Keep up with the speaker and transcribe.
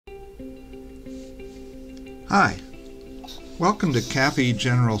Hi, welcome to Caffee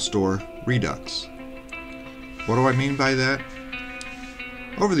General Store Redux. What do I mean by that?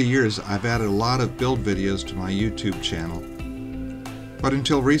 Over the years I've added a lot of build videos to my YouTube channel, but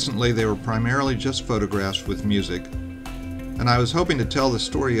until recently they were primarily just photographs with music, and I was hoping to tell the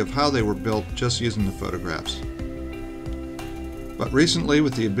story of how they were built just using the photographs. But recently,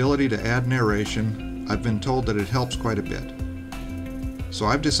 with the ability to add narration, I've been told that it helps quite a bit. So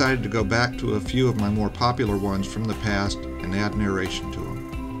I've decided to go back to a few of my more popular ones from the past and add narration to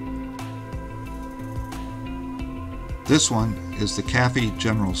them. This one is the Caffee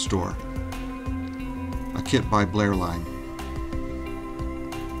General Store, a kit by Blair line.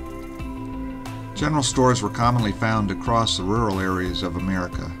 General stores were commonly found across the rural areas of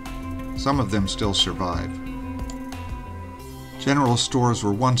America. Some of them still survive. General stores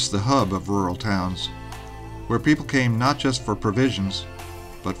were once the hub of rural towns, where people came not just for provisions,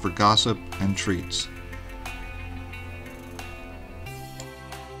 but for gossip and treats.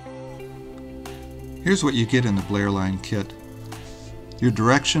 Here's what you get in the Blair line kit. Your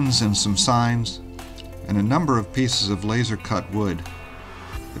directions and some signs, and a number of pieces of laser-cut wood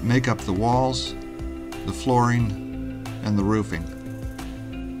that make up the walls, the flooring, and the roofing.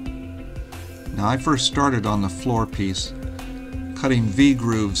 Now, I first started on the floor piece, cutting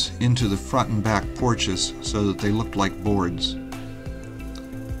V-grooves into the front and back porches so that they looked like boards.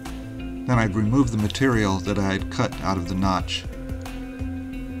 Then I'd remove the material that I had cut out of the notch.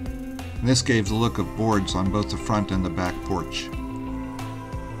 And this gave the look of boards on both the front and the back porch.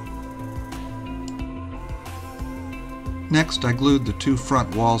 Next, I glued the two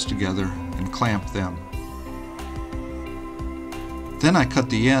front walls together and clamped them. Then I cut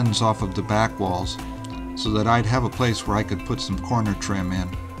the ends off of the back walls so that I'd have a place where I could put some corner trim in.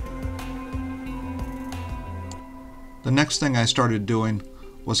 The next thing I started doing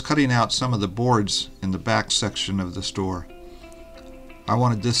was cutting out some of the boards in the back section of the store. I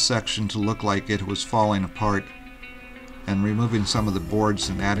wanted this section to look like it was falling apart, and removing some of the boards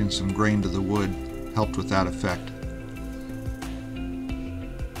and adding some grain to the wood helped with that effect.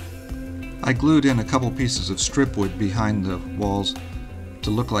 I glued in a couple pieces of strip wood behind the walls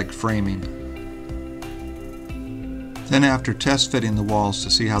to look like framing. Then, after test fitting the walls to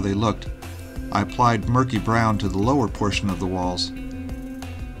see how they looked, I applied murky brown to the lower portion of the walls,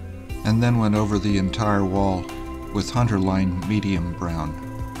 and then went over the entire wall with hunter line medium brown.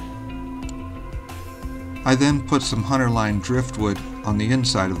 I then put some hunter line driftwood on the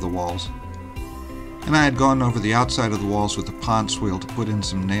inside of the walls, and I had gone over the outside of the walls with a ponce wheel to put in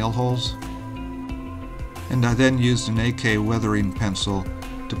some nail holes, and I then used an AK weathering pencil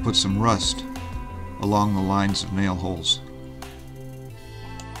to put some rust along the lines of nail holes.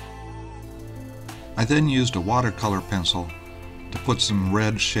 I then used a watercolor pencil to put some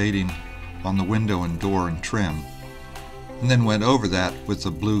red shading on the window and door and trim, and then went over that with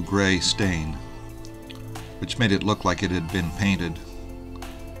a blue-gray stain, which made it look like it had been painted,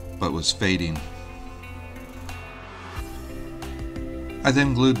 but was fading. I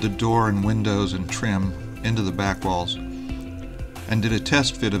then glued the door and windows and trim into the back walls, and did a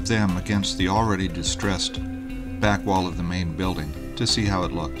test fit of them against the already distressed back wall of the main building to see how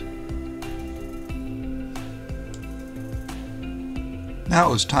it looked. Now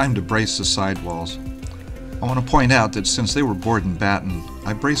it was time to brace the side walls. I want to point out that since they were board and batten,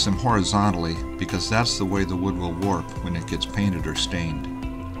 I braced them horizontally because that's the way the wood will warp when it gets painted or stained.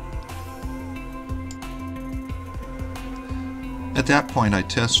 At that point, I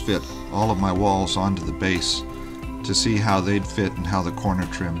test fit all of my walls onto the base to see how they'd fit and how the corner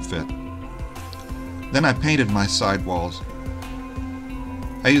trim fit. Then I painted my side walls.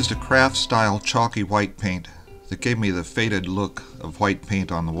 I used a craft style chalky white paint that gave me the faded look of white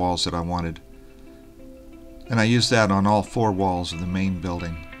paint on the walls that I wanted, and I used that on all four walls of the main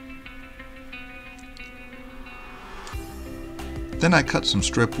building. Then I cut some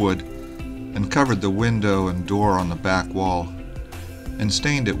strip wood and covered the window and door on the back wall and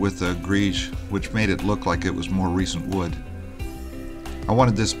stained it with a greige, which made it look like it was more recent wood. I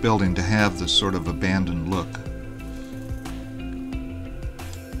wanted this building to have this sort of abandoned look.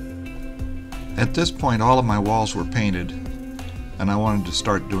 At this point, all of my walls were painted, and I wanted to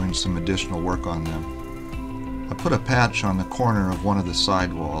start doing some additional work on them. I put a patch on the corner of one of the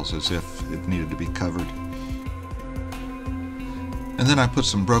side walls as if it needed to be covered. And then I put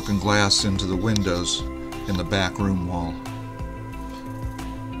some broken glass into the windows in the back room wall.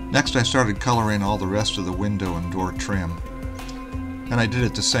 Next, I started coloring all the rest of the window and door trim, and I did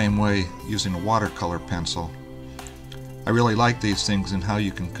it the same way using a watercolor pencil. I really like these things and how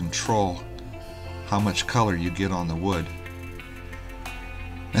you can control how much color you get on the wood.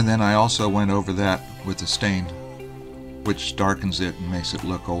 And then I also went over that with the stain, which darkens it and makes it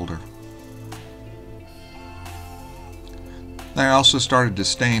look older. I also started to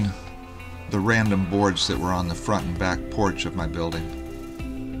stain the random boards that were on the front and back porch of my building.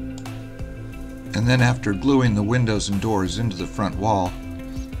 And then after gluing the windows and doors into the front wall,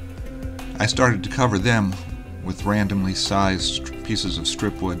 I started to cover them with randomly sized pieces of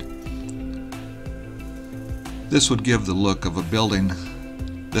strip wood. This would give the look of a building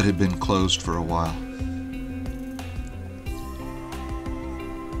that had been closed for a while.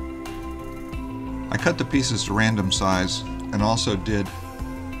 I cut the pieces to random size and also did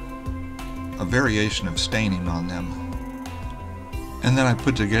a variation of staining on them. And then I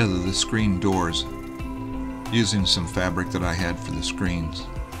put together the screen doors using some fabric that I had for the screens.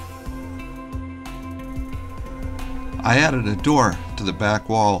 I added a door to the back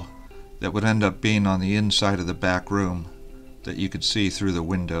wall that would end up being on the inside of the back room that you could see through the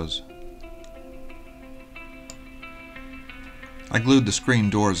windows. I glued the screen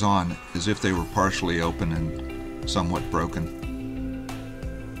doors on as if they were partially open and somewhat broken.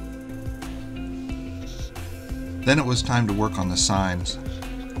 Then it was time to work on the signs.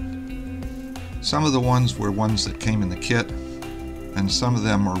 Some of the ones were ones that came in the kit, and some of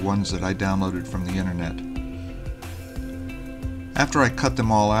them were ones that I downloaded from the internet. After I cut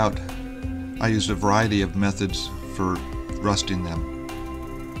them all out, I used a variety of methods for rusting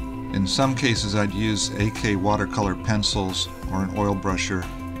them. In some cases I'd use AK watercolor pencils or an oil brusher,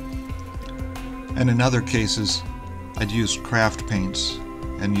 and in other cases I'd use craft paints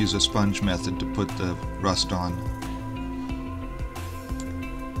and use a sponge method to put the rust on.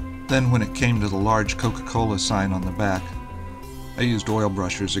 Then when it came to the large Coca-Cola sign on the back, I used oil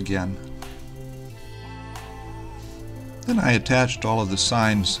brushers again. Then I attached all of the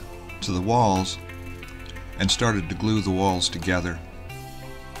signs to the walls and started to glue the walls together.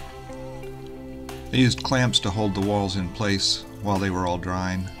 I used clamps to hold the walls in place while they were all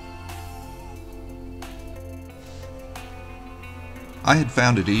drying. I had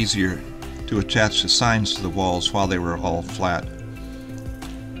found it easier to attach the signs to the walls while they were all flat.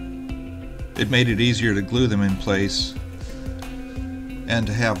 It made it easier to glue them in place and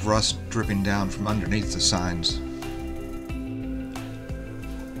to have rust dripping down from underneath the signs.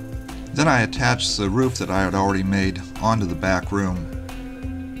 Then I attached the roof that I had already made onto the back room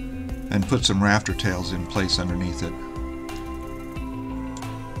and put some rafter tails in place underneath it.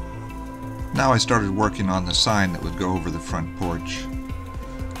 Now I started working on the sign that would go over the front porch.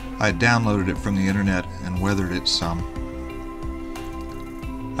 I had downloaded it from the internet and weathered it some.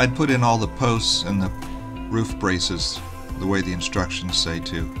 I'd put in all the posts and the roof braces the way the instructions say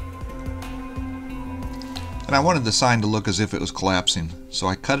to. And I wanted the sign to look as if it was collapsing, so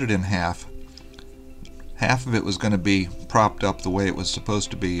I cut it in half. Half of it was going to be propped up the way it was supposed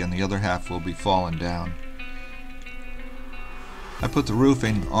to be, and the other half will be fallen down. I put the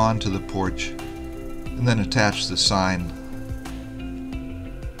roofing onto the porch and then attached the sign.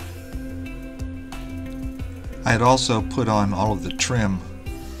 I had also put on all of the trim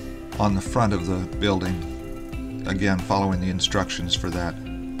on the front of the building, again following the instructions for that.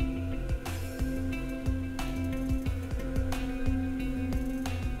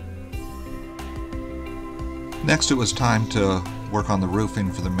 Next it was time to work on the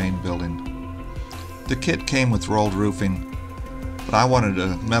roofing for the main building. The kit came with rolled roofing, but I wanted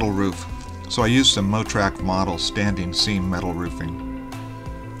a metal roof, so I used some Motrac model standing seam metal roofing.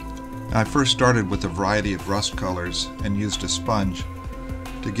 I first started with a variety of rust colors and used a sponge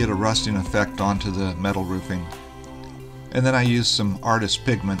to get a rusting effect onto the metal roofing. And then I used some artist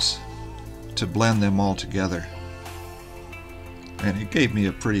pigments to blend them all together. And it gave me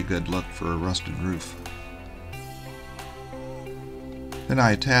a pretty good look for a rusted roof. Then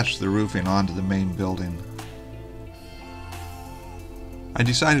I attached the roofing onto the main building. I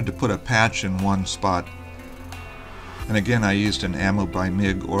decided to put a patch in one spot, and again I used an Ammo by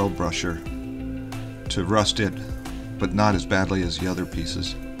MIG oil brusher to rust it, but not as badly as the other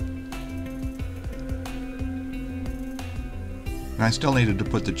pieces. And I still needed to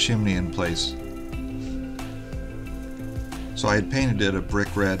put the chimney in place. So I had painted it a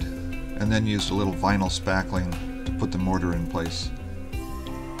brick red and then used a little vinyl spackling to put the mortar in place.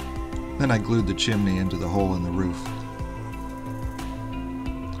 Then I glued the chimney into the hole in the roof.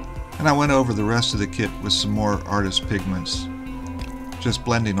 And I went over the rest of the kit with some more artist pigments, just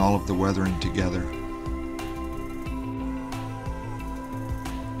blending all of the weathering together.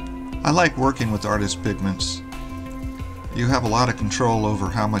 I like working with artist pigments. You have a lot of control over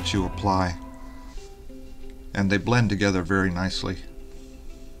how much you apply, and they blend together very nicely.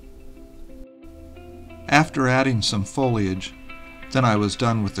 After adding some foliage, Then I was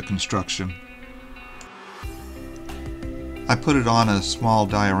done with the construction. I put it on a small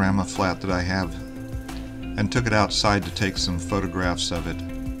diorama flat that I have and took it outside to take some photographs of it.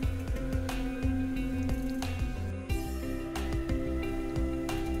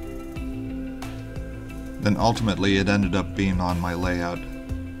 Then ultimately it ended up being on my layout.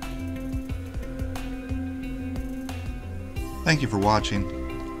 Thank you for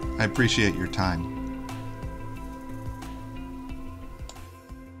watching. I appreciate your time.